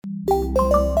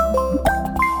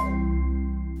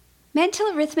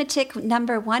Mental arithmetic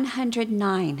number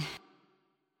 109.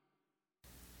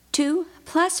 2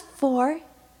 plus 4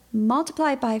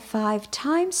 multiply by 5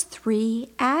 times 3,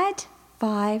 add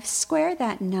 5, square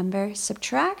that number,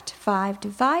 subtract 5,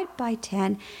 divide by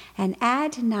 10, and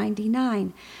add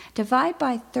 99. Divide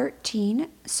by 13,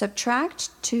 subtract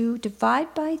 2,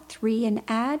 divide by 3, and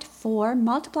add 4,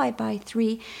 multiply by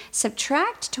 3,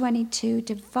 subtract 22,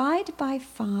 divide by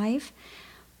 5,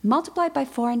 multiply by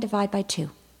 4, and divide by 2.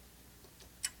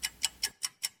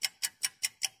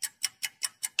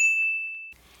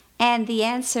 And the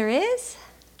answer is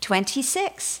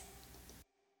 26.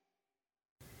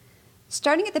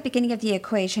 Starting at the beginning of the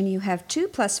equation, you have 2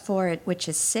 plus 4, which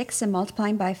is 6, and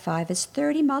multiplying by 5 is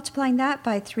 30. Multiplying that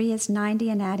by 3 is 90,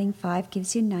 and adding 5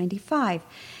 gives you 95.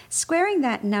 Squaring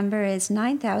that number is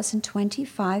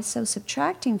 9,025, so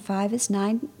subtracting 5 is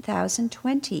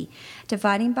 9,020.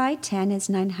 Dividing by 10 is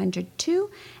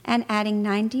 902, and adding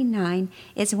 99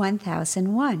 is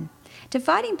 1,001.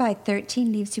 Dividing by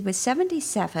 13 leaves you with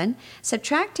 77.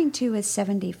 Subtracting 2 is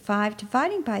 75.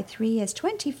 Dividing by 3 is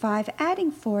 25.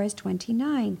 Adding 4 is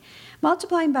 29.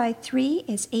 Multiplying by 3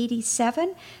 is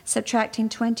 87. Subtracting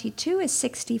 22 is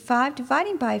 65.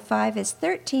 Dividing by 5 is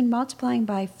 13. Multiplying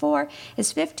by 4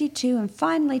 is 52. And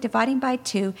finally, dividing by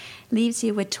 2 leaves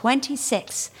you with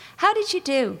 26. How did you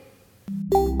do?